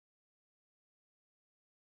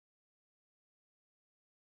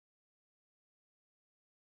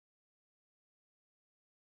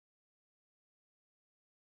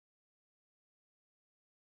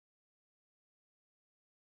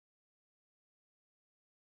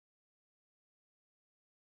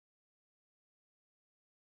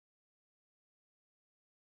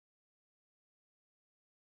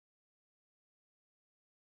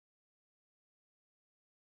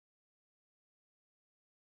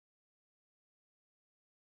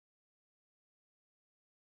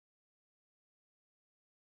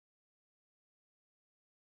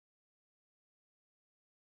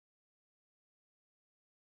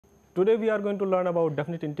Today we are going to learn about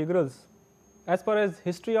definite integrals. As far as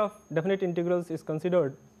history of definite integrals is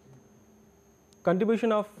considered,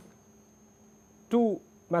 contribution of two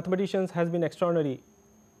mathematicians has been extraordinary.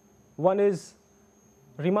 One is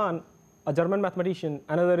Riemann, a German mathematician,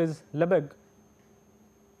 another is Lebesgue,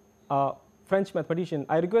 a French mathematician.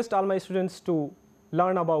 I request all my students to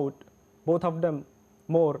learn about both of them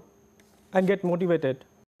more and get motivated.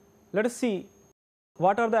 Let us see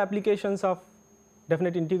what are the applications of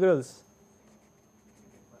definite integrals.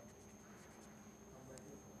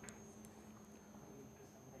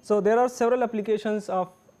 So there are several applications of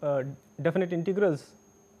definite integrals.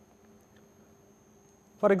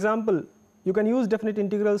 For example, you can use definite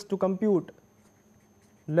integrals to compute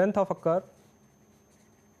length of a curve,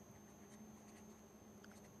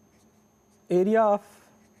 area of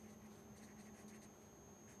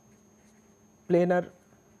planar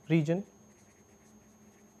region,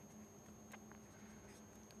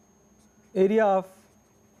 area of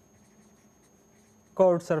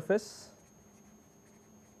curved surface,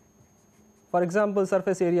 for example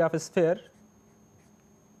surface area of a sphere,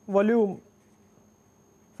 volume,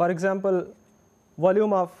 for example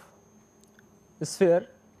volume of a sphere,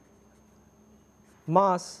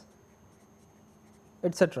 mass,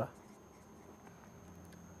 etc.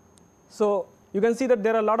 So you can see that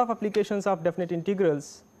there are a lot of applications of definite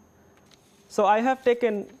integrals. So I have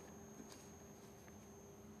taken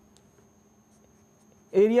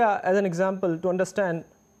area as an example to understand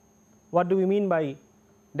what do we mean by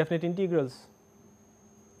definite integrals.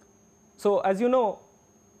 So as you know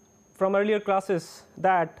from earlier classes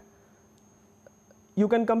that you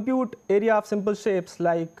can compute area of simple shapes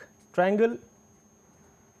like triangle,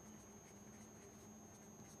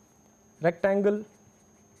 rectangle,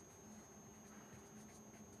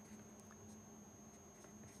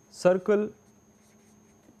 circle,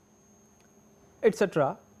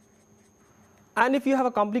 etc. And if you have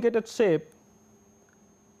a complicated shape,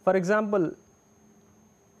 for example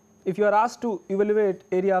if you are asked to evaluate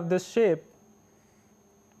area of this shape,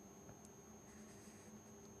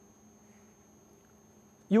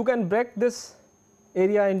 you can break this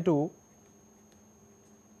area into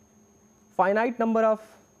finite number of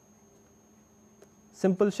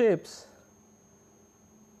simple shapes,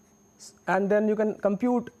 and then you can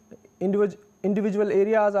compute individual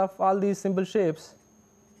areas of all these simple shapes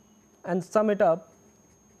and sum it up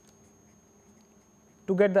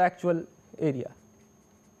to get the actual area.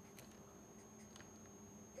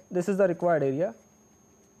 This is the required area.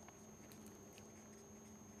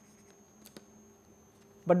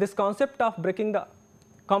 But this concept of breaking the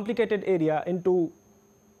complicated area into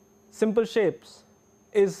simple shapes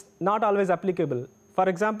is not always applicable. For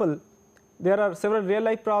example, there are several real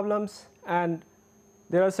life problems and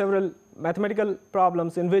there are several mathematical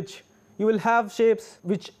problems in which you will have shapes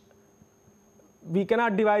which we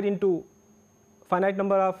cannot divide into finite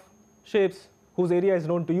number of shapes whose area is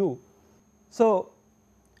known to you. So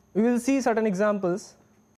we will see certain examples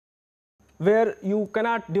where you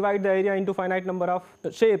cannot divide the area into finite number of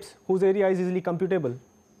shapes whose area is easily computable.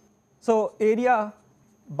 So area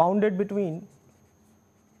bounded between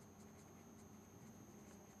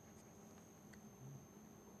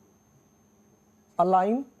a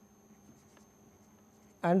line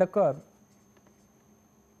and a curve.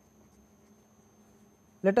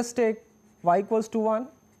 Let us take y equals to 1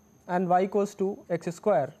 and y equals to x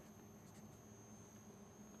square.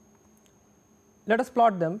 Let us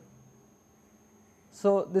plot them.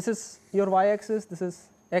 So this is your y axis, this is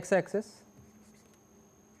x axis.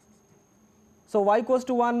 So y equals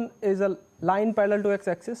to 1 is a line parallel to x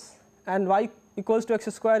axis and y equals to x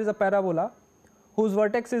square is a parabola whose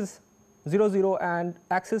vertex is 0 0 and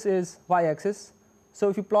axis is y axis. So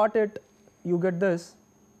if you plot it you get this.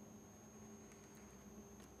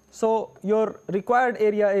 So your required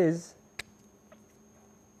area is,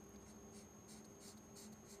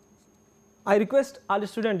 I request all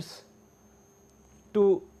students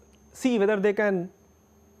to see whether they can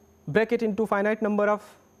break it into finite number of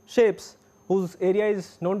shapes whose area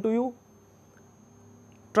is known to you.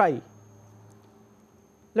 Try.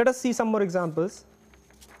 Let us see some more examples.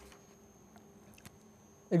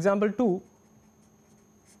 Example 2.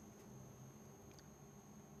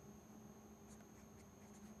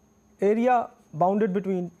 Area bounded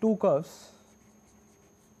between two curves.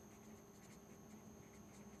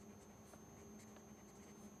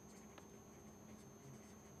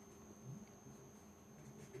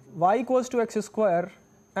 Y equals to x square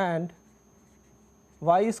and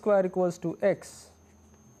y square equals to x.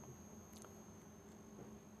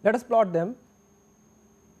 Let us plot them.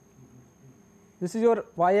 This is your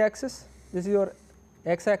y axis, this is your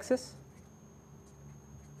x axis.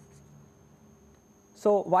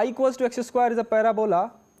 So, y equals to x square is a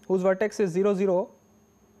parabola whose vertex is 0 0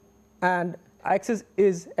 and axis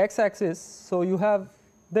is x axis. So, you have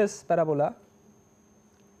this parabola,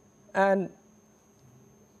 and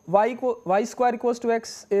y square equals to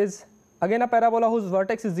x is again a parabola whose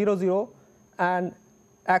vertex is 0 0 and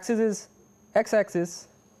axis is x axis.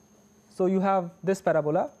 So, you have this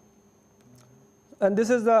parabola, and this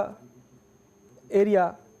is the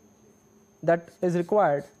area that is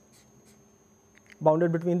required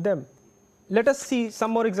bounded between them. Let us see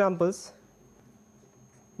some more examples,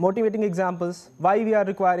 motivating examples why we are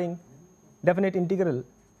requiring definite integral.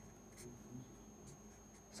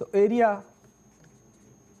 So, area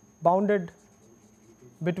bounded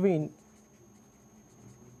between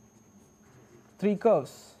three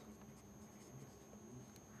curves.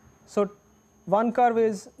 So, one curve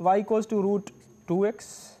is y equals to root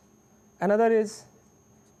 2x, another is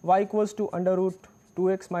y equals to under root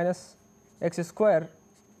 2x minus x square,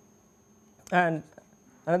 and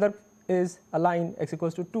another is a line x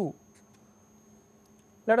equals to 2.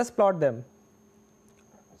 Let us plot them.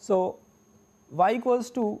 So, y equals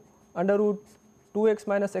to under root 2x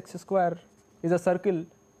minus x square is a circle.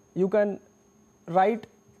 You can write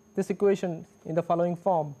this equation in the following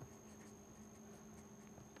form.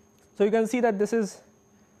 So, you can see that this is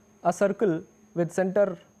a circle with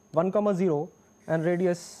center 1 comma 0 and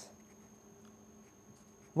radius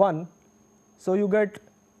 1. So, you get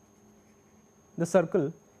the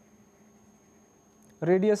circle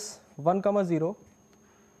radius 1 comma 0,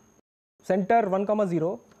 center 1 comma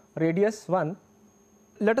 0, radius 1.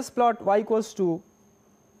 Let us plot y equals to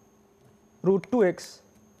root 2x.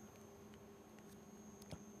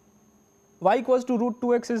 Y equals to root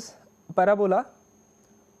 2x is a parabola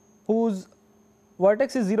whose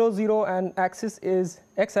vertex is 0 0 and axis is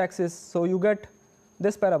x axis. So, you get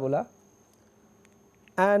this parabola,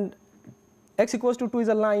 and x equals to 2 is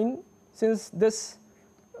a line. Since this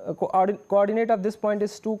coordinate of this point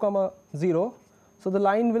is 2 comma 0, so the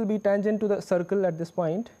line will be tangent to the circle at this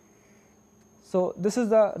point. So, this is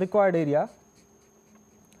the required area.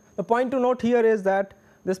 The point to note here is that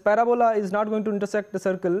this parabola is not going to intersect the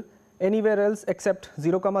circle anywhere else except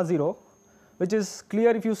 0 comma 0, which is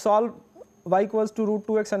clear if you solve y equals to root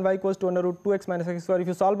 2x and y equals to under root 2x minus x square. If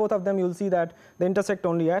you solve both of them, you will see that they intersect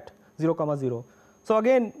only at 0 comma 0. So,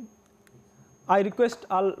 again I request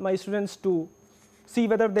all my students to see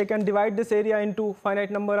whether they can divide this area into finite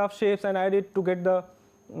number of shapes and add it to get the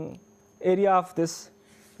area of this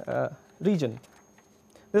region.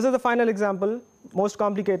 This is the final example, most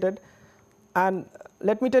complicated, and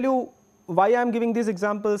let me tell you why I am giving these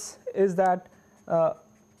examples is that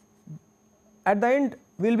at the end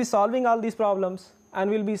we will be solving all these problems and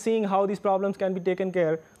we will be seeing how these problems can be taken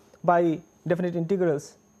care by definite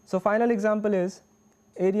integrals. So, final example is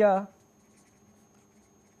area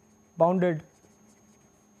bounded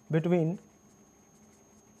between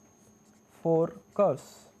 4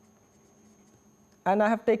 curves, and I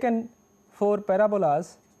have taken 4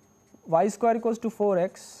 parabolas, y square equals to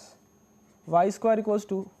 4x, y square equals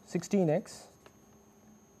to 16x,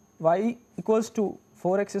 y equals to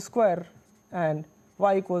 4x square, and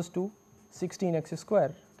y equals to 16x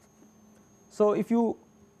square. So, if you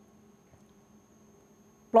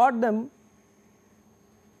plot them,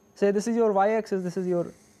 say this is your y axis, this is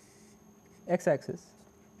your x axis.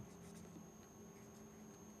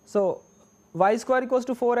 So, y square equals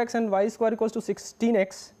to 4x and y square equals to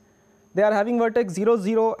 16x, they are having vertex 0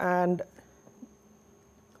 0 and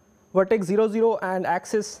vertex 0 0 and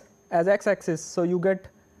axis as x axis. So, you get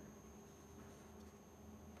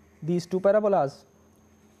these two parabolas.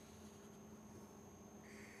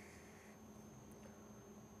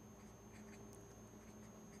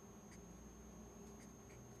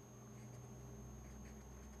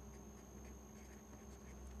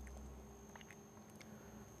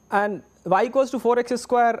 And y equals to 4x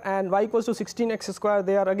square and y equals to 16x square,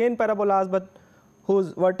 they are again parabolas, but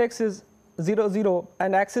whose vertex is 0 0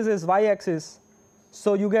 and axis is y axis.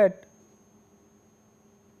 So, you get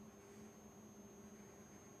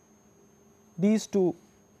these two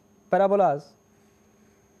parabolas,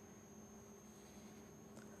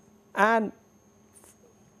 and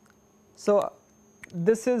so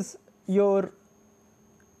this is your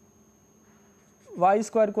y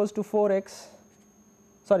square equals to 4x,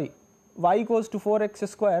 sorry, y equals to 4x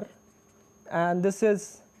square, and this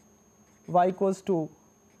is y equals to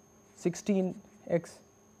 16x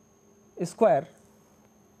square.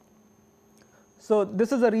 So,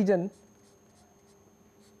 this is a region.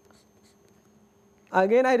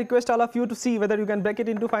 Again I request all of you to see whether you can break it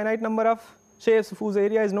into finite number of shapes whose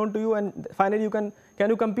area is known to you, and finally you can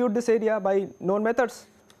you compute this area by known methods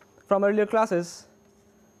from earlier classes.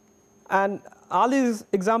 And all these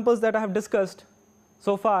examples that I have discussed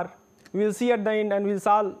so far we will see at the end, and we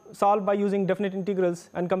will solve by using definite integrals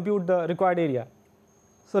and compute the required area.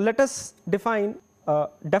 So let us define a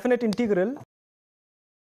definite integral.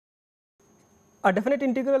 A definite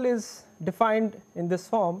integral is defined in this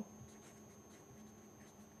form,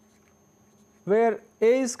 where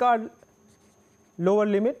a is called lower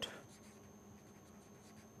limit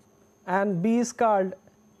and b is called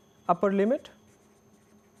upper limit.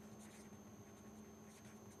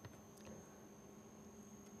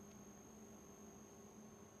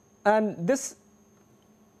 And this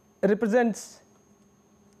represents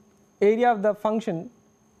area of the function.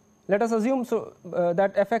 Let us assume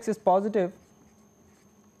that f(x) is positive.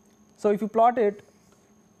 So if you plot it,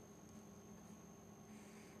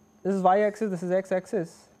 this is y axis, this is x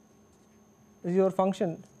axis, this is your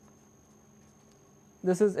function,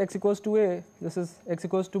 this is x equals to a, this is x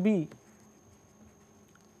equals to b.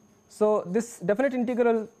 So this definite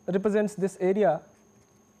integral represents this area.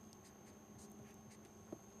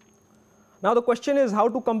 Now the question is how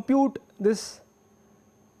to compute this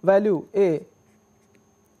value a.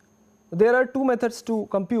 There are two methods to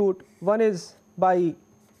compute. One is by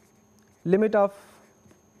limit of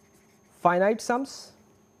finite sums,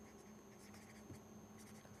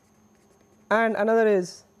 and another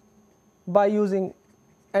is by using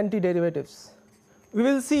antiderivatives. We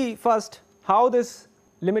will see first how this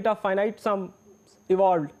limit of finite sums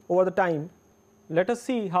evolved over the time. Let us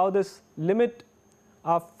see how this limit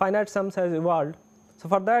of finite sums has evolved. So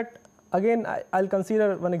for that, again I will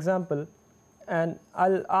consider one example, and I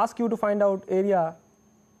will ask you to find out area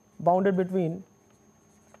bounded between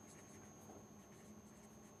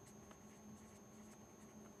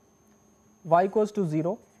y equals to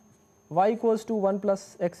 0, y equals to 1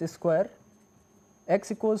 plus x square,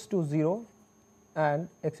 x equals to 0 and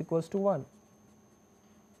x equals to 1.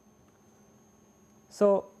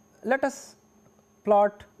 So let us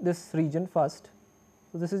plot this region first.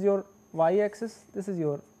 So this is your y axis, this is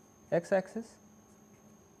your x axis.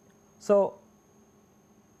 So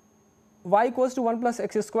y equals to 1 plus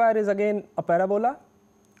x square is again a parabola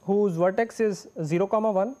whose vertex is 0,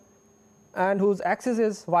 1 and whose axis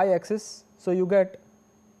is y axis. So you get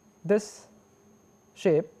this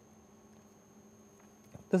shape,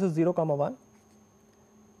 this is 0, 1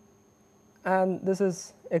 and this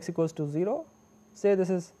is x equals to 0, say this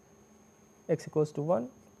is x equals to 1,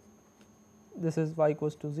 this is y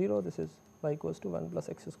equals to 0, this is y equals to 1 plus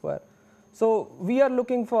x square. So we are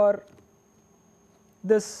looking for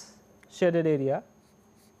this shaded area.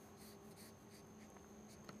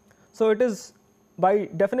 So it is by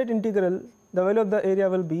definite integral, the value of the area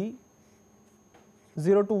will be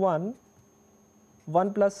 0 to 1,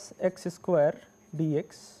 1 plus x square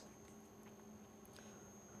dx.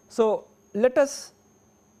 So let us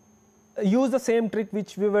use the same trick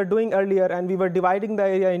which we were doing earlier, and we were dividing the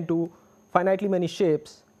area into finitely many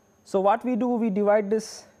shapes. So what we do, we divide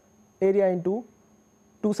this area into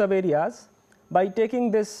two sub areas by taking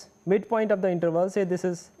this midpoint of the interval, say this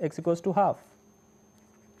is x equals to half,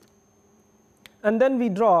 and then we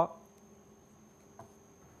draw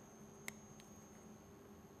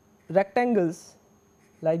rectangles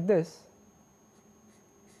like this,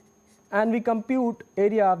 and we compute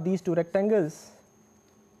area of these two rectangles.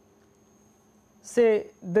 Say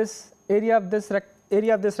this area of this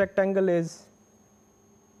rectangle is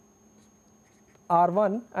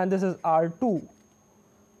R1 and this is R2.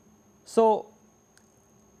 So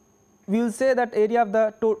we will say that area of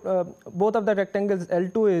the both of the rectangles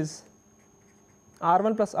L2 is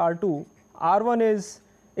R1 plus R2. R1 is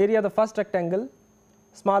area of the first rectangle,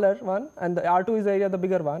 smaller one, and the R2 is the area of the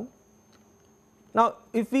bigger one. Now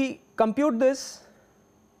if we compute this,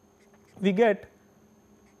 we get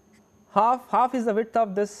half is the width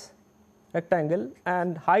of this rectangle,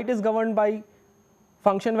 and height is governed by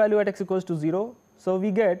function value at x equals to 0. So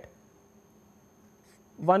we get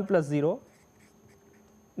 1 plus 0,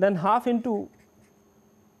 then half into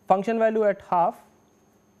function value at half,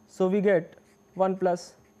 so we get 1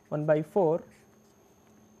 plus 1 by 4.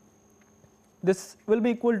 This will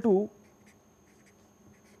be equal to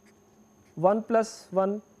 1 plus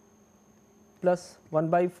 1 plus 1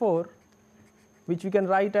 by 4, which we can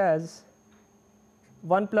write as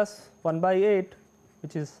 1 plus 1 by 8,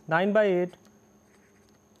 which is 9 by 8,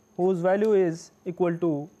 whose value is equal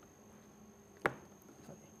to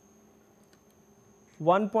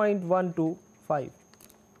 1.125.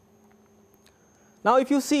 Now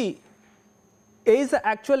if you see, A is the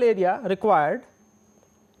actual area required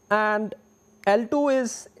and L2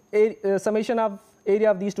 is a summation of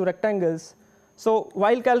area of these two rectangles. So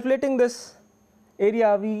while calculating this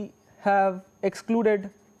area, we have excluded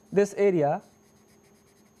this area.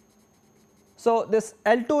 So, this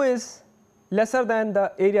L2 is lesser than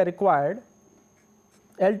the area required,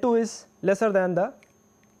 L2 is lesser than the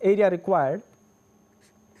area required.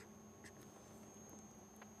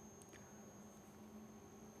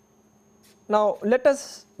 Now, let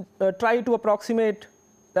us try to approximate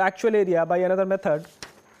the actual area by another method.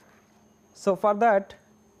 So, for that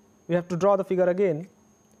we have to draw the figure again.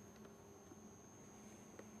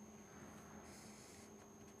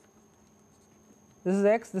 This is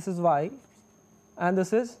x, this is y, and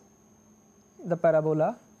this is the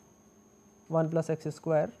parabola 1 plus x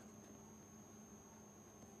square.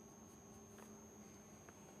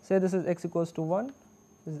 Say this is x equals to 1,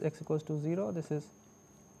 this is x equals to 0, this is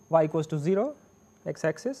y equals to 0, x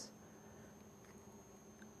axis.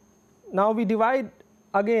 Now, we divide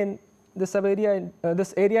again this subarea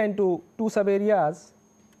this area into two sub areas.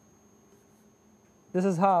 This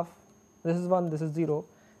is half, this is 1, this is 0.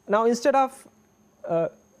 Now, instead of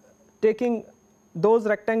taking those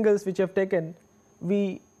rectangles which we have taken,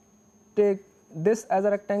 we take this as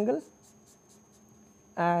a rectangle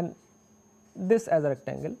and this as a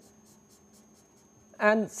rectangle,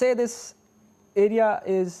 and say this area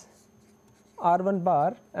is R1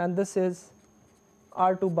 bar and this is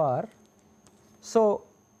R2 bar. So,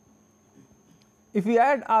 if we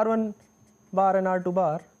add R1 bar and R2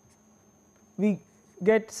 bar, we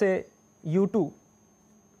get say U2,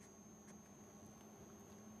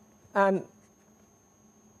 and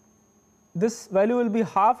this value will be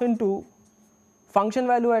half into function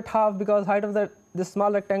value at half, because height of this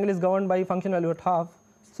small rectangle is governed by function value at half.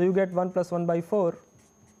 So, you get 1 plus 1 by 4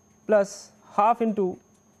 plus half into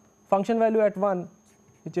function value at 1,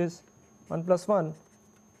 which is 1 plus 1.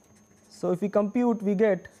 So, if we compute, we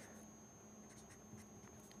get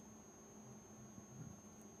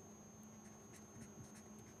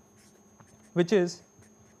which is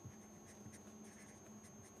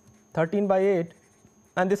 13 by 8,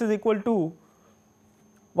 and this is equal to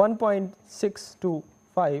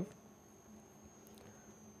 1.625.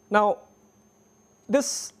 Now,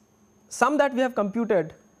 this sum that we have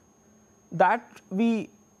computed, that we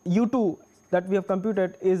U2 that we have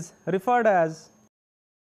computed is referred as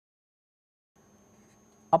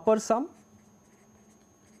upper sum,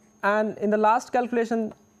 and in the last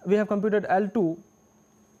calculation we have computed L2,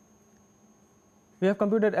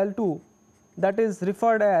 that is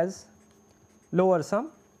referred as lower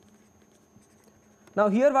sum. Now,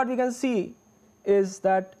 here what we can see is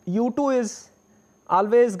that U2 is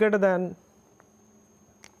always greater than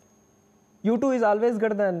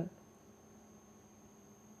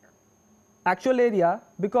actual area,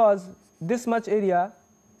 because this much area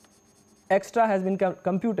extra has been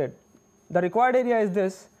computed. The required area is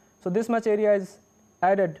this, so this much area is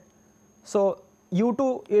added. So,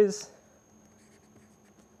 U2 is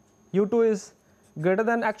greater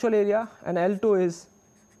than actual area and L2 is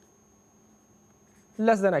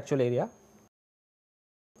less than actual area.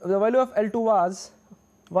 The value of L2 was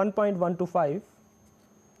 1.125.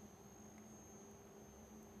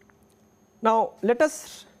 Now, let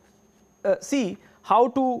us see how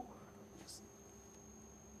to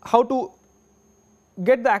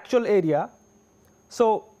get the actual area.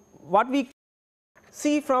 So, what we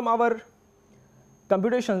see from our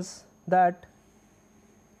computations, that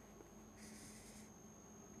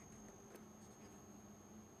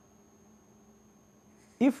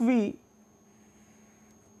if we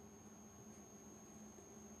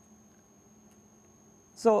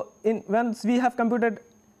once we have computed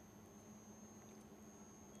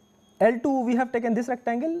L2, we have taken this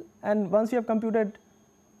rectangle, and once we have computed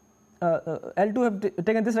L2 have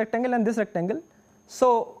taken this rectangle and this rectangle.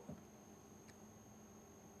 So,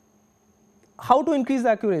 how to increase the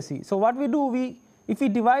accuracy? So, what we do, if we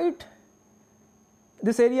divide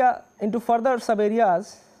this area into further sub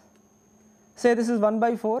areas, say this is 1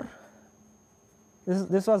 by 4,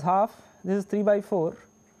 this was half, this is 3 by 4,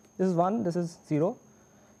 this is 1, this is 0.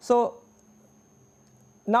 So,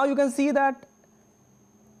 now you can see that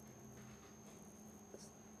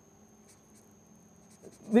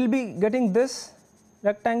we will be getting this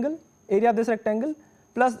rectangle, area of this rectangle,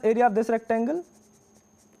 plus area of this rectangle,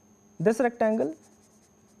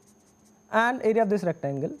 and area of this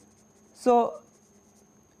rectangle. So,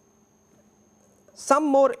 some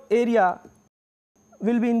more area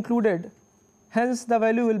will be included, hence the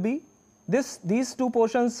value will be this. These two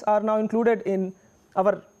portions are now included in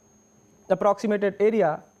our approximated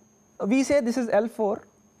area. We say this is L4,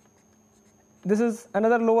 this is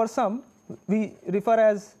another lower sum, we refer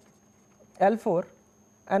as L4,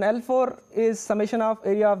 and L4 is summation of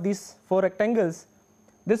area of these 4 rectangles.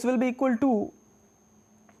 This will be equal to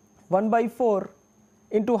 1 by 4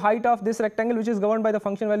 into height of this rectangle, which is governed by the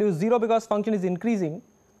function value 0 because function is increasing.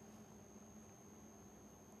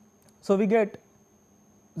 So we get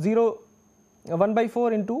 1 by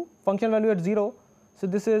 4 into function value at 0. So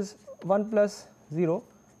this is 1 plus 0,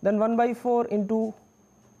 then 1 by 4 into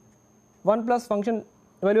 1 plus function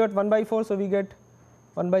value at 1 by 4. So we get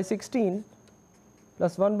 1 by 16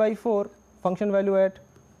 plus 1 by 4 function value at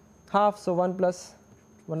half. So 1 plus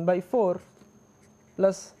 1 by 4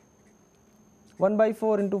 plus 1 by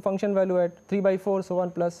 4 into function value at 3 by 4. So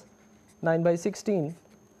 1 plus 9 by 16.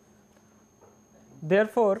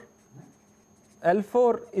 Therefore,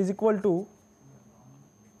 L4 is equal to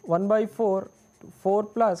 1 by 4 to 4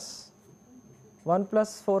 plus 1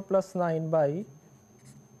 plus 4 plus 9 by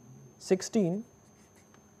 16,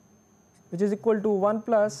 which is equal to 1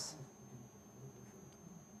 plus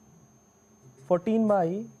 14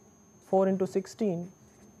 by 4 into 16,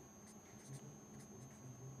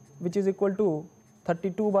 which is equal to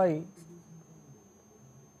 32 by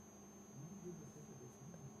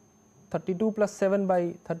 32 plus 7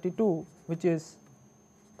 by 32, which is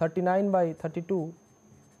 39 by 32,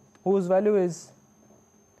 whose value is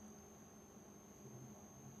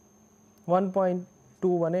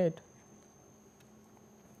 1.218.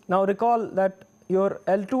 Now recall that your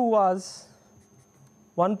L2 was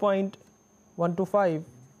 1.125.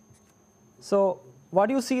 So what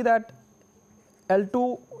you see that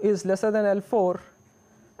L2 is lesser than L4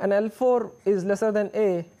 and L4 is lesser than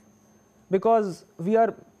A, because we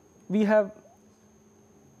have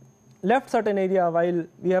left certain area while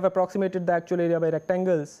we have approximated the actual area by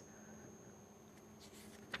rectangles.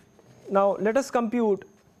 Now let us compute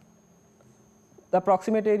the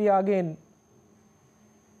approximate area again.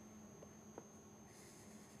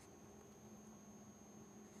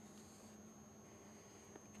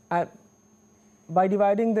 By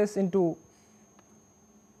dividing this into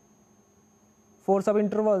 4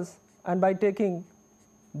 subintervals and by taking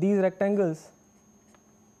these rectangles.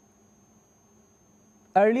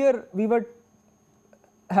 Earlier we were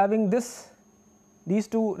having these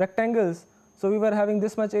two rectangles, so we were having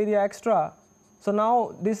this much area extra. So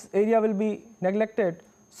now this area will be neglected.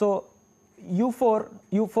 So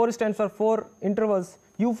U4 stands for 4 intervals.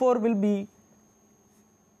 U4 will be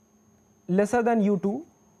lesser than U2,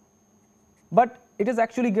 but it is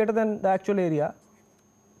actually greater than the actual area.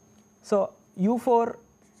 So U4,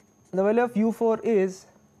 the value of U4 is,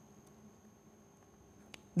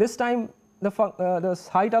 this time the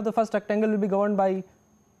height of the first rectangle will be governed by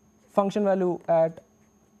function value at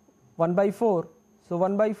 1 by 4. So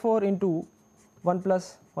 1 by 4 into 1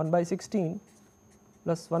 plus 1 by 16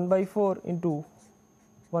 plus 1 by 4 into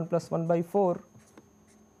 1 plus 1 by 4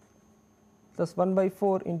 plus 1 by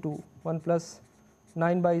 4 into 1 plus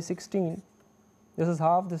 9 by 16. This is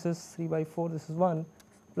half, this is 3 by 4, this is 1,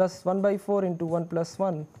 plus 1 by 4 into 1 plus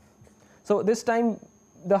 1. So this time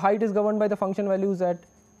the height is governed by the function values at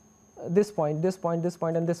this point, this point, this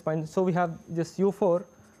point and this point. So we have this U4,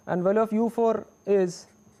 and value of U4 is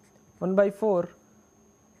 1 by 4,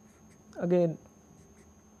 again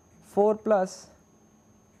 4 plus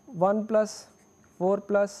 1 plus 4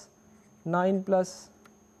 plus 9 plus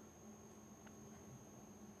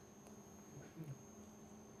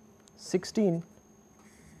 16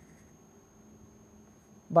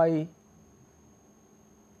 by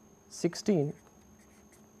 16.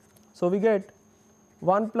 So we get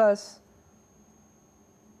 1 plus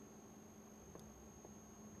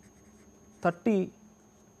 30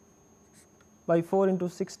 by 4 into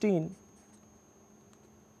 16,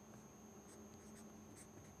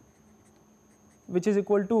 which is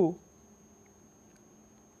equal to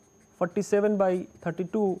 47 by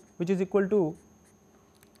 32, which is equal to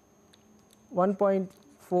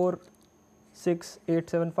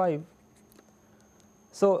 1.46875.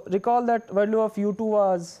 So recall that value of U2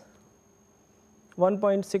 was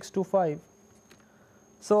 1.625.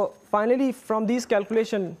 So finally, from these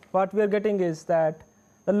calculation, what we are getting is that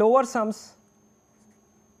the lower sums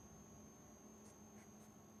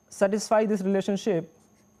satisfy this relationship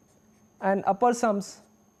and upper sums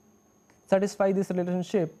satisfy this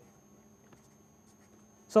relationship.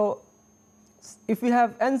 So if we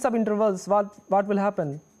have n subintervals, what will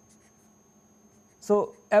happen?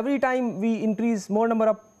 So every time we increase more number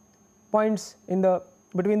of points in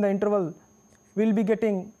between the interval, we will be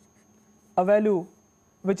getting a value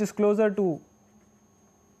which is closer to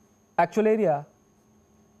actual area,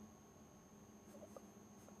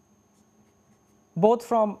 both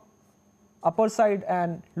from upper side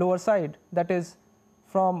and lower side, that is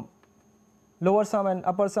from lower sum and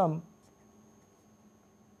upper sum.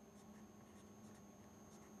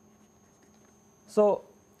 So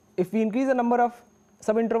if we increase the number of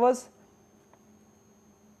subintervals,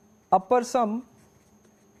 upper sum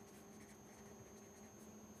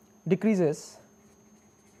decreases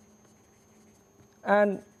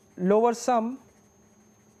and lower sum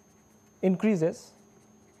increases.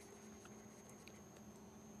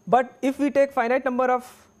 But if we take finite number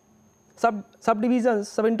of subdivisions,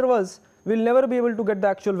 subintervals, we will never be able to get the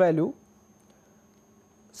actual value.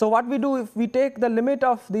 So what we do, if we take the limit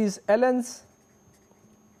of these ln's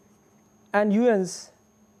and un's,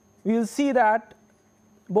 we will see that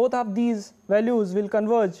both of these values will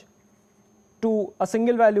converge to a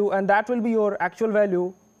single value, and that will be your actual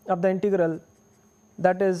value of the integral,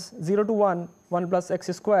 that is 0 to 1 plus x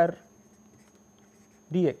square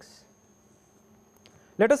dx.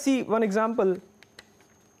 Let us see one example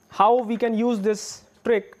how we can use this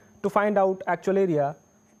trick to find out actual area.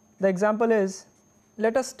 The example is,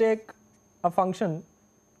 let us take a function,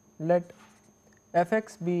 let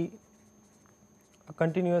f(x) be a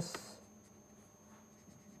continuous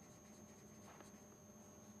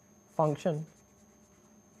function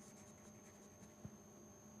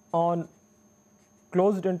on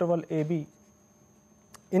closed interval a b.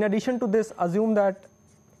 In addition to this, assume that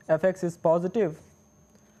f(x) is positive.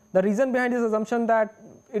 The reason behind this assumption that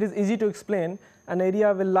it is easy to explain, an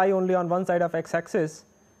area will lie only on one side of x axis,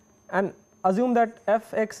 and assume that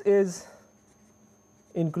f(x) is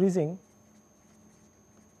increasing.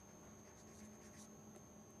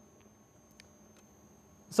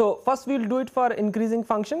 So first we will do it for increasing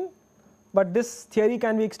function, but this theory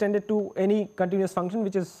can be extended to any continuous function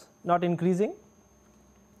which is not increasing.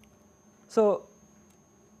 So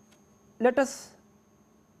let us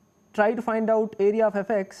try to find out area of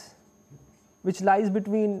f(x) which lies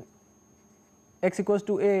between x equals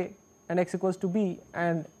to a and x equals to b,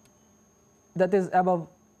 and that is above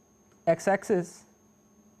x axis.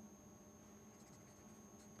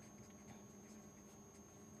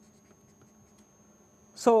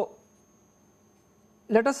 So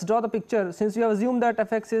let us draw the picture. Since we have assumed that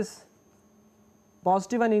f(x) is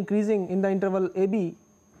positive and increasing in the interval a b,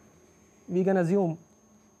 we can assume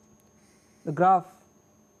the graph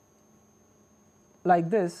like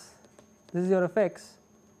this. This is your f(x),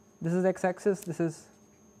 this is x axis, this is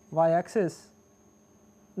y axis.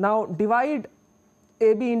 Now divide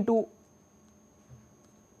ab into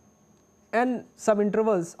n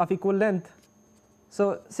subintervals of equal length.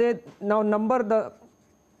 So say now number the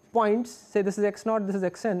points, say this is x0, this is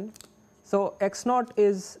xn. So x0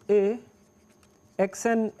 is a,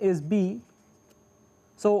 xn is b.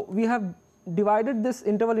 So we have divided this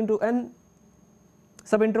interval into n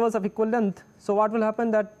subintervals of equal length. So what will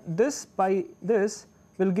happen, that this by this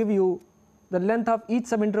will give you the length of each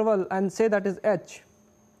subinterval, and say that is h.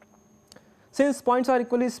 Since points are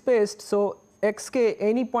equally spaced, so xk,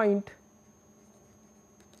 any point,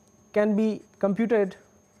 can be computed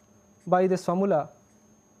by this formula.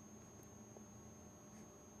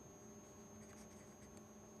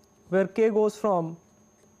 Where k goes from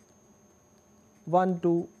 1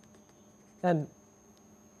 to n.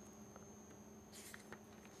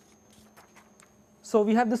 So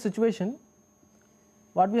we have this situation.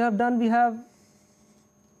 What we have done, we have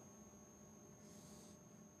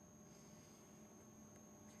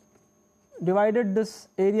divided this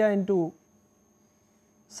area into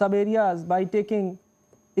sub areas by taking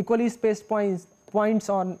equally spaced points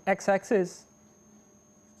on x axis.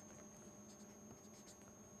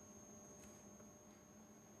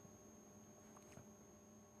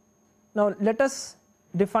 Now let us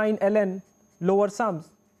define ln lower sums.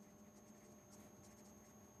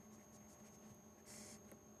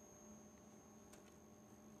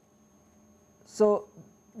 So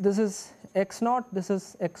this is x0, this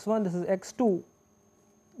is x1, this is x2,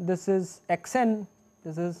 this is xn,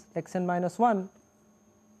 this is xn minus 1.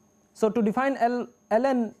 So to define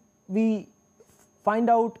ln, we find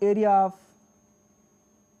out area of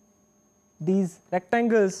these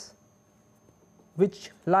rectangles which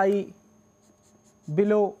lie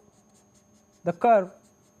below the curve.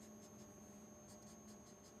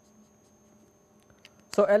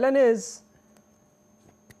 So ln is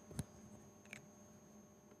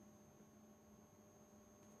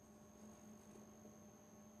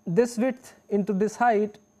this width into this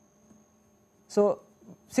height. So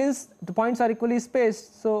since the points are equally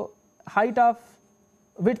spaced, so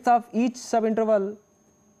width of each subinterval,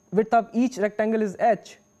 width of each rectangle is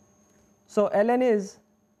h. So ln is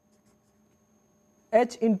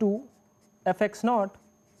h into fx0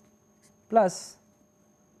 plus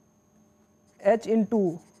h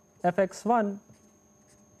into fx1.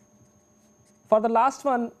 For the last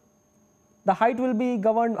one, the height will be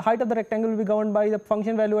governed, height of the rectangle will be governed by the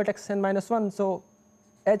function value at xn minus 1. So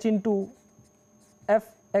h into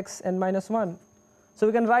fxn minus 1. So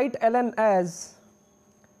we can write ln as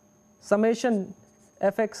summation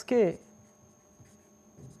fxk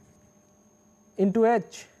into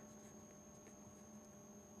h.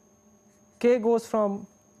 K goes from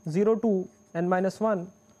 0 to n minus 1.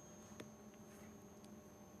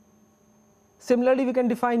 Similarly, we can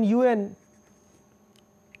define un.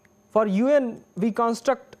 For un, we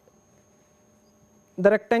construct the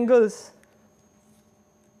rectangles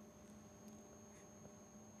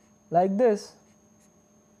like this.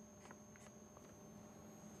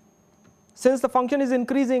 Since the function is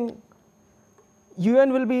increasing,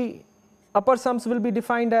 un will be, upper sums will be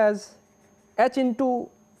defined as h into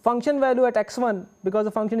function value at x1, because the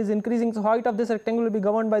function is increasing, so height of this rectangle will be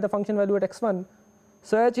governed by the function value at x1.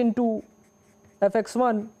 So h into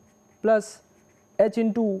fx1 plus h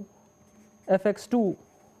into fx2.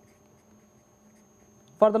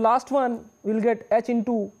 For the last one, we will get h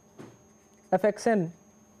into fxn.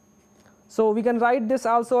 So we can write this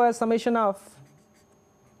also as summation of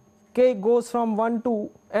k goes from 1 to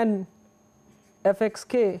n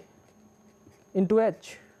fxk into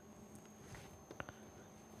h.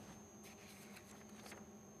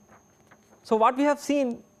 So what we have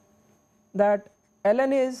seen that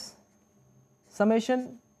ln is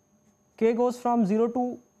summation k goes from 0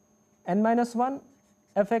 to n minus 1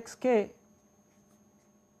 fxk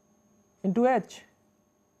into h,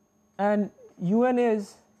 and un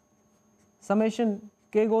is summation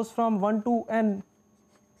k goes from 1 to n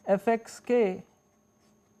fxk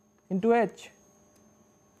into h.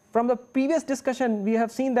 From the previous discussion, we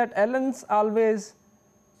have seen that ln's always,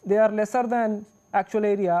 they are lesser than actual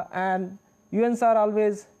area, and uns are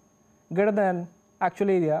always greater than actual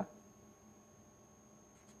area,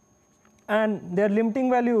 and their limiting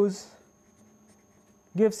values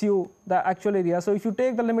gives you the actual area. So if you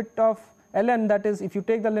take the limit of ln, that is, if you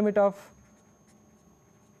take the limit of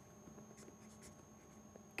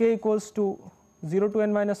k equals to 0 to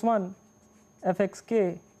n minus 1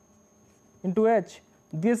 fxk into h,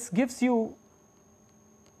 this gives you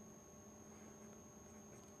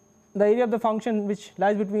the area of the function which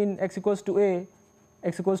lies between x equals to a,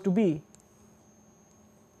 x equals to b.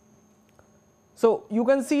 So you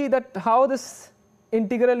can see that how this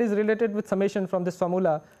integral is related with summation from this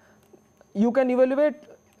formula. You can evaluate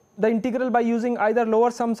the integral by using either lower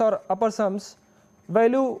sums or upper sums.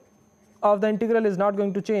 Value of the integral is not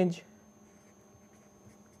going to change.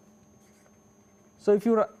 So if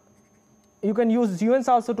you can use uns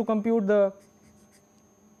also to compute the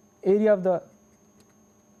area of the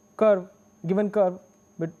curve, given curve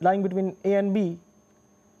lying between a and b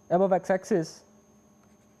above x axis.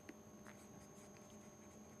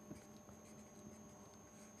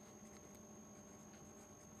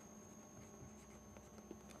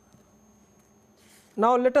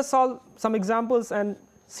 Now let us solve some examples and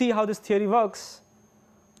see how this theory works.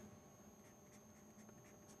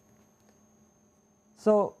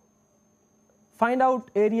 So find out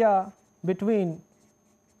area between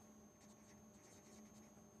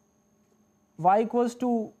y equals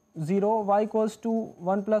to 0, y equals to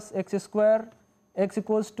 1 plus x square, x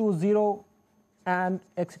equals to 0 and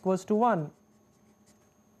x equals to 1.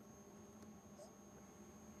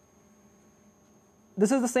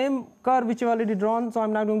 This is the same curve which you have already drawn, so I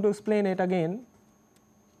am not going to explain it again.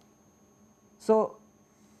 So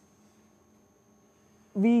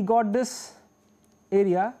we got this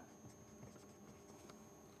area.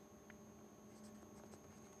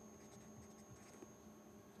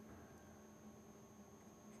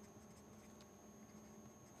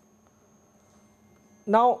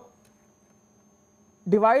 Now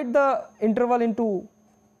divide the interval into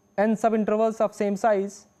n subintervals of same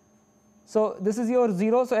size. So this is your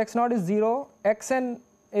 0, so x naught is 0, xn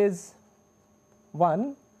is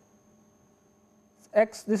 1,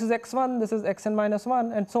 this is x1, this is xn minus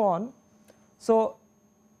 1, and so on. So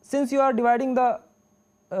since you are dividing the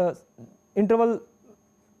interval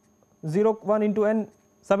 0 1 into n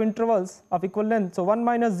subintervals of equal length, so 1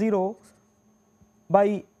 minus 0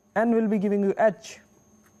 by n will be giving you h,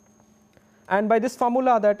 and by this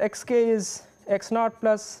formula that xk is x naught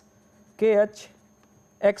plus kh,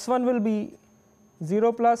 x1 will be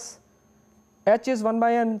 0 plus h is 1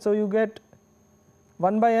 by n, so you get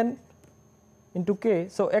 1 by n into k.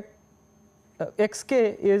 So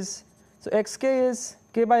xk is, so xk is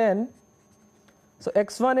k by n, so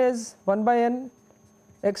x1 is 1 by n,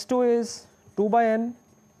 x2 is 2 by n,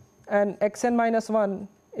 and xn minus 1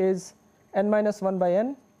 is n minus 1 by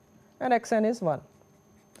n, and xn is 1.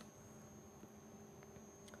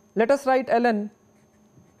 Let us write ln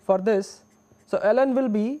for this. So ln will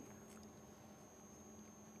be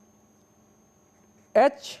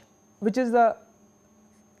h, which is the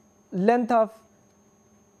length of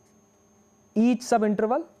each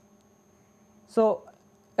subinterval. So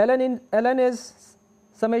ln is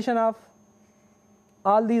summation of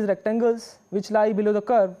all these rectangles which lie below the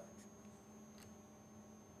curve.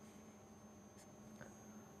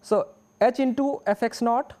 So h into fx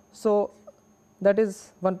naught, so that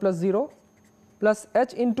is 1 plus 0 plus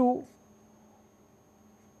h into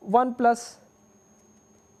 1 plus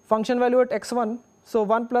function value at x1, so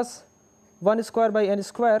 1 plus 1 square by n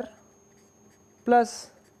square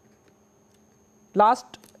plus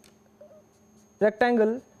last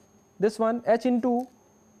rectangle, this one, h into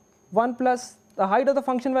 1 plus the height of the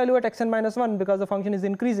function value at xn minus 1, because the function is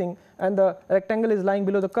increasing and the rectangle is lying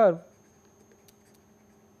below the curve.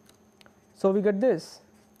 So we get this.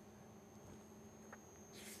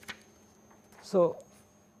 So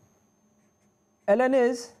ln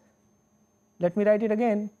is, let me write it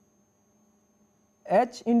again,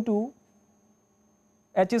 h into,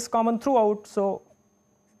 h is common throughout, so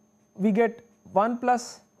we get 1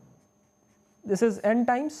 plus, this is n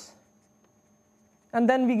times, and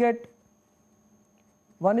then we get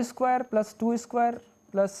 1 square plus 2 square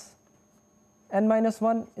plus n minus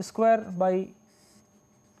 1 square by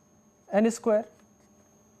n square.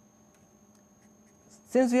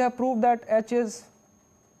 Since we have proved that h is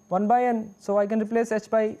 1 by n, so I can replace h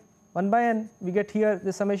by 1 by n, we get here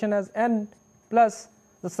the summation as n plus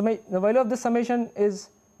the value of this summation is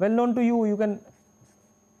well known to you. You can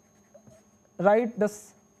write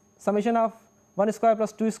this summation of 1 square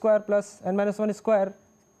plus 2 square plus n minus 1 square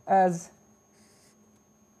as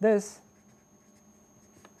this.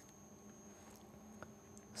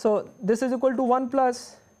 So this is equal to 1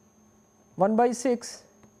 plus 1 by 6,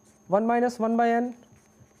 1 minus 1 by n,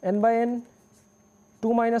 n by n,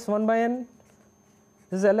 2 minus 1 by n,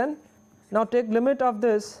 this is ln. Now take limit of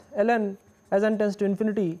this ln as n tends to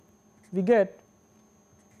infinity, we get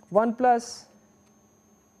 1 plus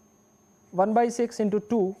 1 by 6 into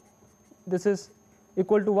 2, this is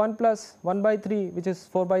equal to 1 plus 1 by 3, which is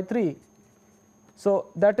 4 by 3. So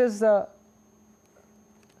that is the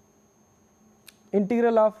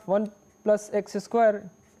integral of 1 plus x square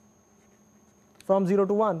from 0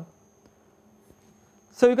 to 1.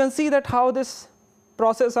 So you can see that how this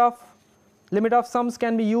process of limit of sums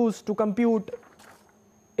can be used to compute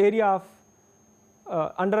area of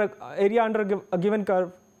under a given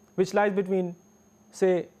curve which lies between,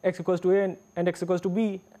 say, x equals to a and x equals to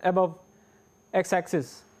b above x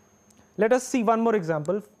axis. Let us see one more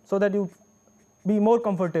example so that you be more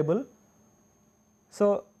comfortable.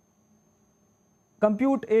 So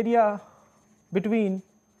compute area between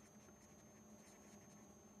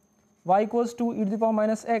y equals to e to the power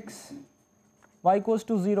minus x, y equals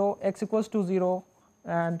to 0, x equals to 0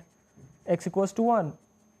 and x equals to 1.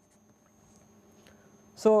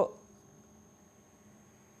 So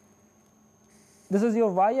this is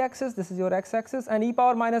your y axis, this is your x axis, and e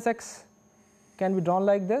power minus x can be drawn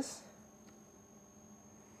like this.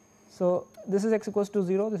 So this is x equals to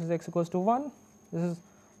 0, this is x equals to 1, this is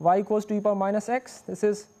y equals to e power minus x, this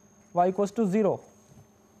is y equals to 0.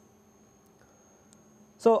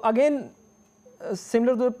 So again,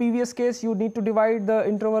 similar to the previous case, you need to divide the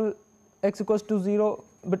interval x equals to 0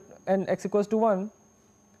 and x equals to 1,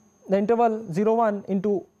 the interval 0 1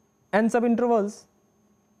 into n subintervals.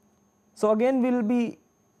 So again will be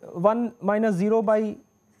 1 minus 0 by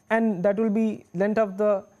n, that will be length of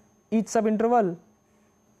the each subinterval,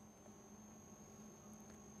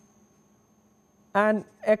 and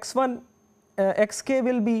x1 xk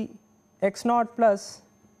will be x naught plus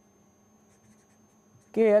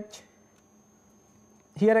kh.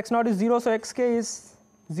 Here x naught is 0, so xk is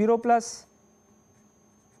 0 plus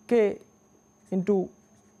k into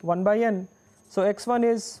 1 by n. So x1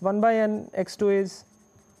 is 1 by n, x2 is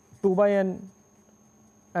 2 by n,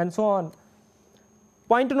 and so on.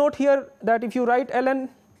 Point to note here that if you write ln,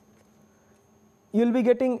 you will be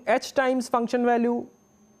getting h times function value,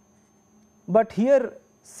 but here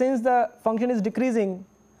since the function is decreasing,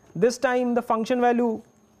 this time the function value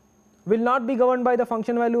will not be governed by the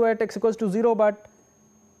function value at x equals to 0, but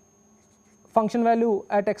function value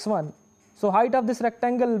at x1. So height of this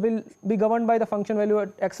rectangle will be governed by the function value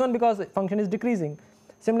at x1 because function is decreasing.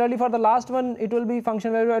 Similarly for the last one, it will be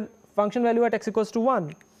function value at x equals to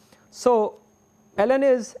 1. So ln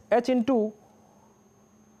is h into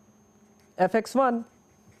fx1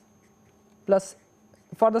 plus,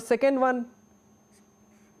 for the second one,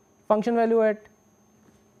 function value at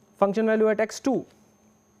x2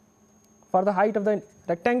 for the height of the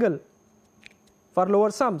rectangle for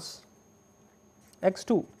lower sums,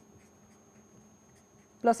 x2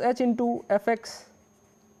 plus h into fx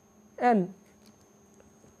n.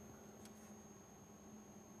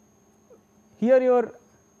 Here your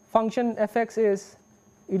function fx is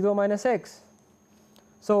e to the power minus x.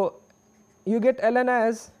 So you get ln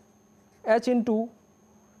as h into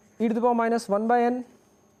e to the power minus 1 by n.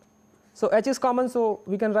 So h is common, so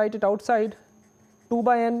we can write it outside, 2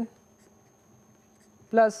 by n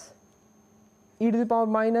plus e to the power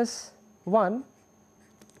minus 1 .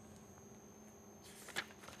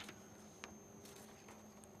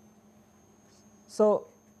 So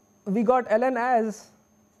we got ln as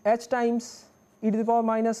h times e to the power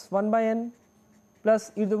minus 1 by n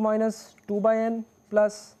plus e to the power minus 2 by n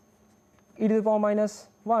plus e to the power minus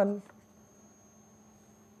 1.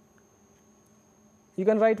 You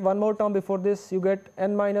can write one more term before this, you get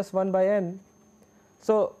n minus 1 by n.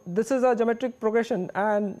 So this is a geometric progression,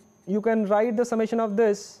 and you can write the summation of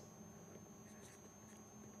this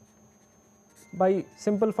by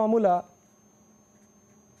simple formula.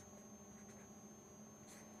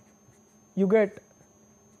 You get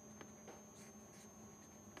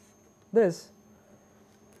this,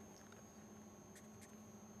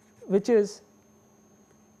 which is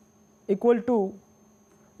equal to,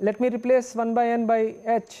 let me replace 1 by n by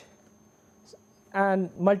h and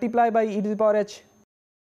multiply by e to the power h.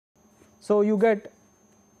 So you get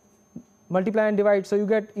multiply and divide, so you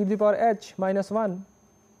get e to the power h minus 1,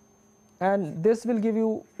 and this will give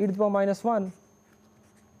you e to the power minus 1.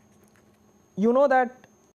 You know that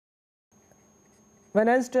when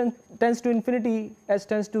n tends to infinity, h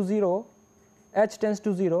tends to 0, h tends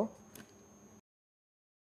to 0.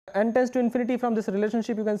 N tends to infinity, from this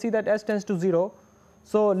relationship you can see that h tends to 0.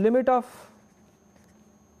 So limit of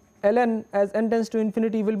ln as n tends to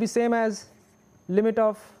infinity will be same as limit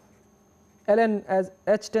of ln as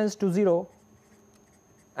h tends to 0,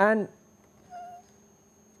 and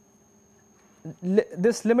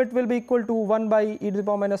this limit will be equal to 1 by e to the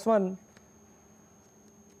power minus 1,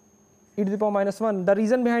 e to the power minus 1. The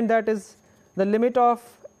reason behind that is the limit of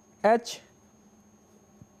h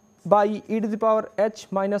by e to the power h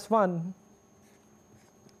minus 1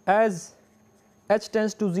 as h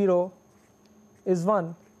tends to 0 is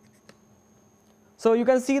 1. So you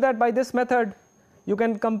can see that by this method you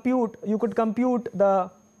could compute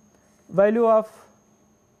the value of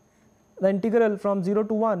the integral from 0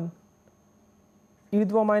 to 1 e to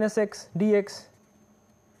the power minus x dx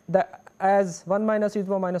as 1 minus e to the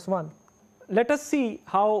power minus 1. Let us see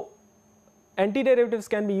how antiderivatives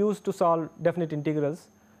can be used to solve definite integrals.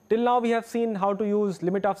 Till now we have seen how to use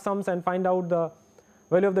limit of sums and find out the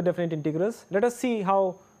value of the definite integrals. Let us see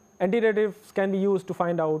how antiderivatives can be used to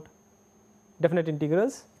find out definite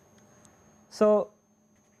integrals. So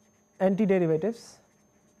antiderivatives.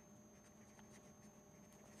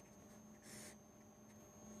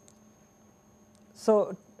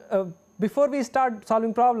 So before we start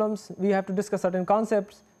solving problems, we have to discuss certain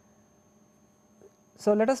concepts.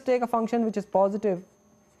 So let us take a function which is positive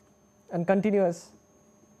and continuous,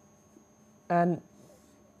 and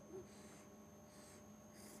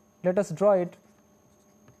let us draw it.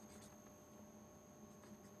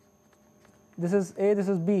 This is A, this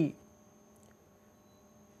is B.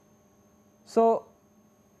 So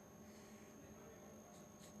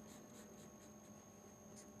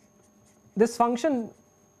this function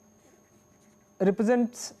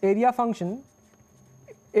represents area function.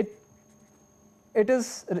 It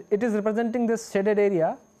is representing this shaded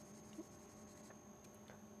area,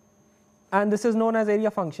 and this is known as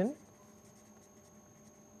area function.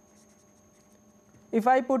 If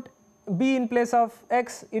I put b in place of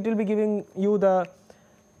x, it will be giving you the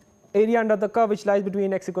area under the curve which lies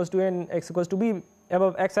between x equals to a and x equals to b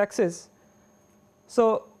above x axis.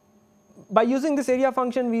 So by using this area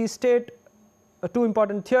function we state two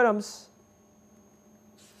important theorems.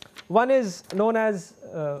 One is known as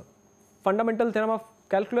fundamental theorem of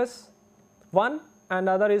calculus 1, and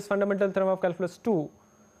the other is fundamental theorem of calculus 2.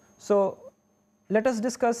 So let us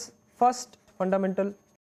discuss first fundamental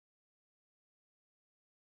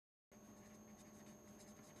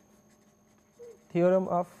theorem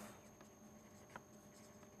of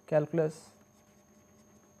calculus.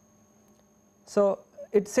 So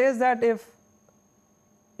it says that if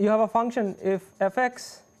you have a function, if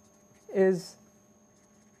fx is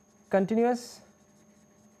continuous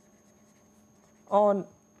on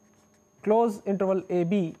closed interval a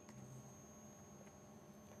b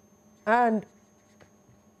and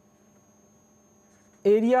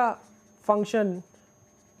area function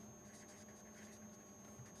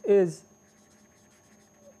is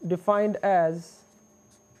defined as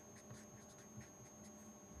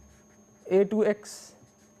a to x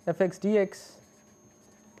fx dx,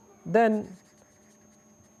 then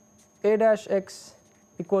a dash x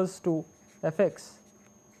equals to fx.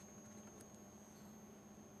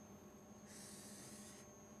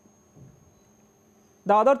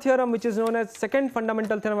 The other theorem, which is known as second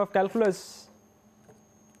fundamental theorem of calculus,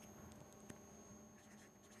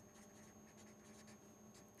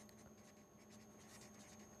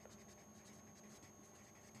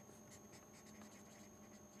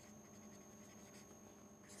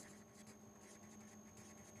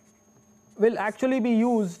 will actually be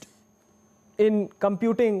used in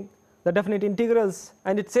computing the definite integrals,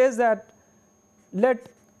 and it says that let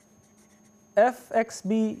f(x)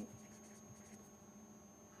 be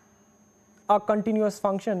a continuous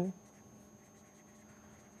function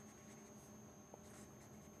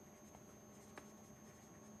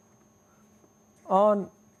on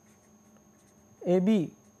AB,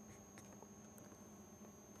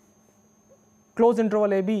 closed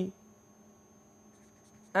interval AB,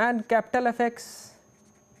 and capital Fx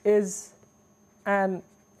is an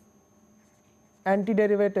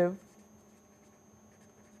antiderivative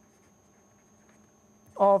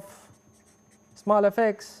of small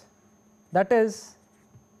fx, that is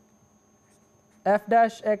f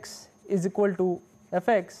dash x is equal to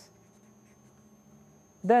fx,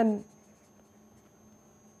 then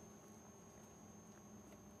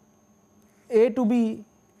a to b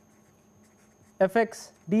fx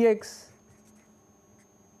dx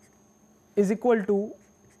is equal to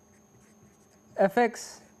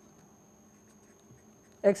fx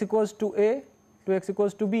x equals to a to x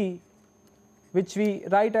equals to b, which we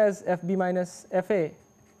write as fb minus fa.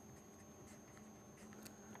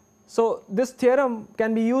 So this theorem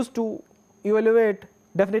can be used to evaluate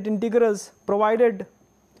definite integrals provided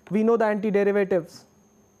we know the antiderivatives.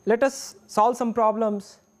 Let us solve some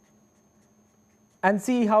problems and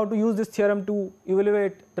see how to use this theorem to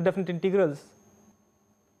evaluate the definite integrals.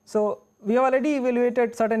 So we have already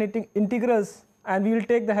evaluated certain integrals and we will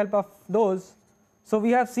take the help of those. So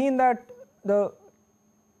we have seen that the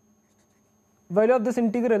value of this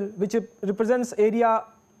integral, which represents area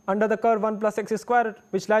under the curve 1 plus x square,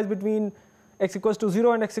 which lies between x equals to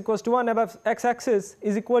 0 and x equals to 1 above x axis,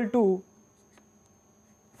 is equal to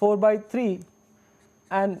 4 by 3,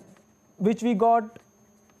 and which we got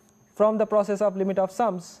from the process of limit of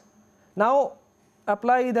sums. Now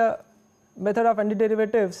apply the method of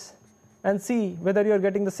antiderivatives and see whether you are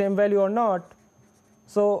getting the same value or not.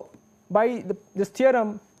 So by this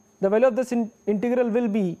theorem, the value of this integral will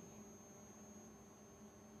be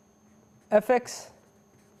fx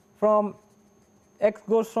from x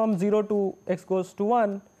goes from 0 to x goes to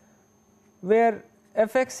 1, where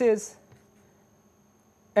fx is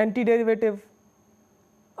antiderivative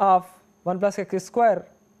of 1 plus x square,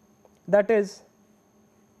 that is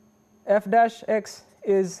f dash x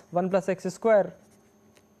is 1 plus x square.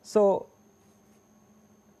 So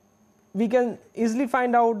we can easily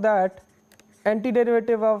find out that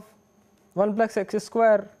antiderivative of 1 plus x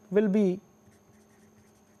square will be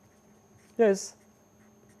this.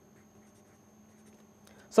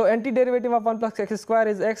 So antiderivative of 1 plus x square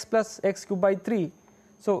is x plus x cube by 3.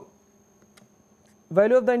 So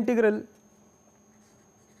value of the integral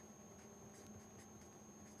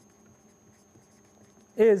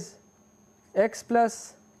is x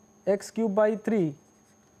plus x cube by 3.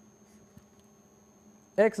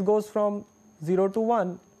 X goes from 0 to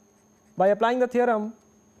 1. By applying the theorem,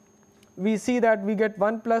 we see that we get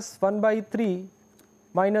 1 plus 1 by 3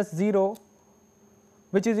 minus 0,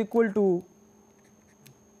 which is equal to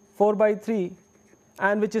 4 by 3,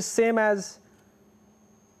 and which is same as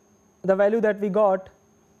the value that we got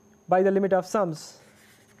by the limit of sums.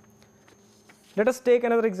 Let us take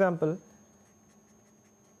another example.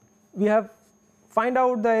 We have find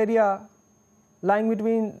out the area lying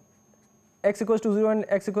between x equals to 0 and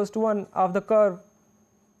x equals to 1 of the curve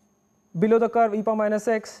below the curve e power minus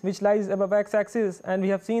x, which lies above x axis, and we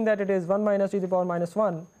have seen that it is 1 minus e to the power minus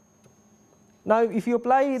 1. Now if you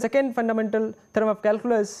apply second fundamental theorem of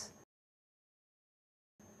calculus,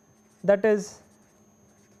 that is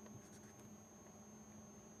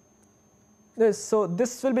this, so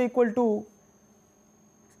this will be equal to,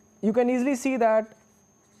 you can easily see that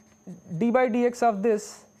d by dx of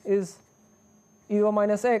this is e power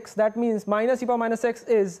minus x, that means minus e power minus x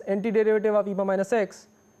is antiderivative of e power minus x.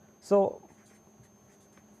 So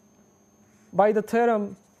by the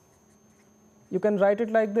theorem you can write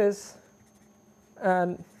it like this,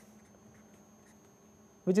 and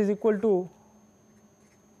which is equal to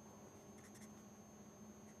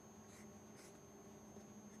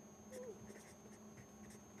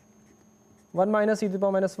one minus e to the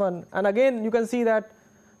power minus 1, and again you can see that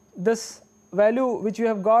this value which you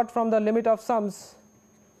have got from the limit of sums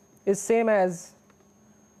is same as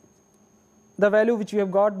the value which we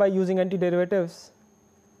have got by using antiderivatives.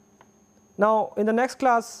 Now in the next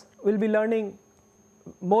class we will be learning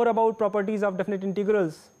more about properties of definite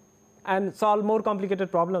integrals and solve more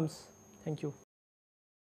complicated problems. Thank you.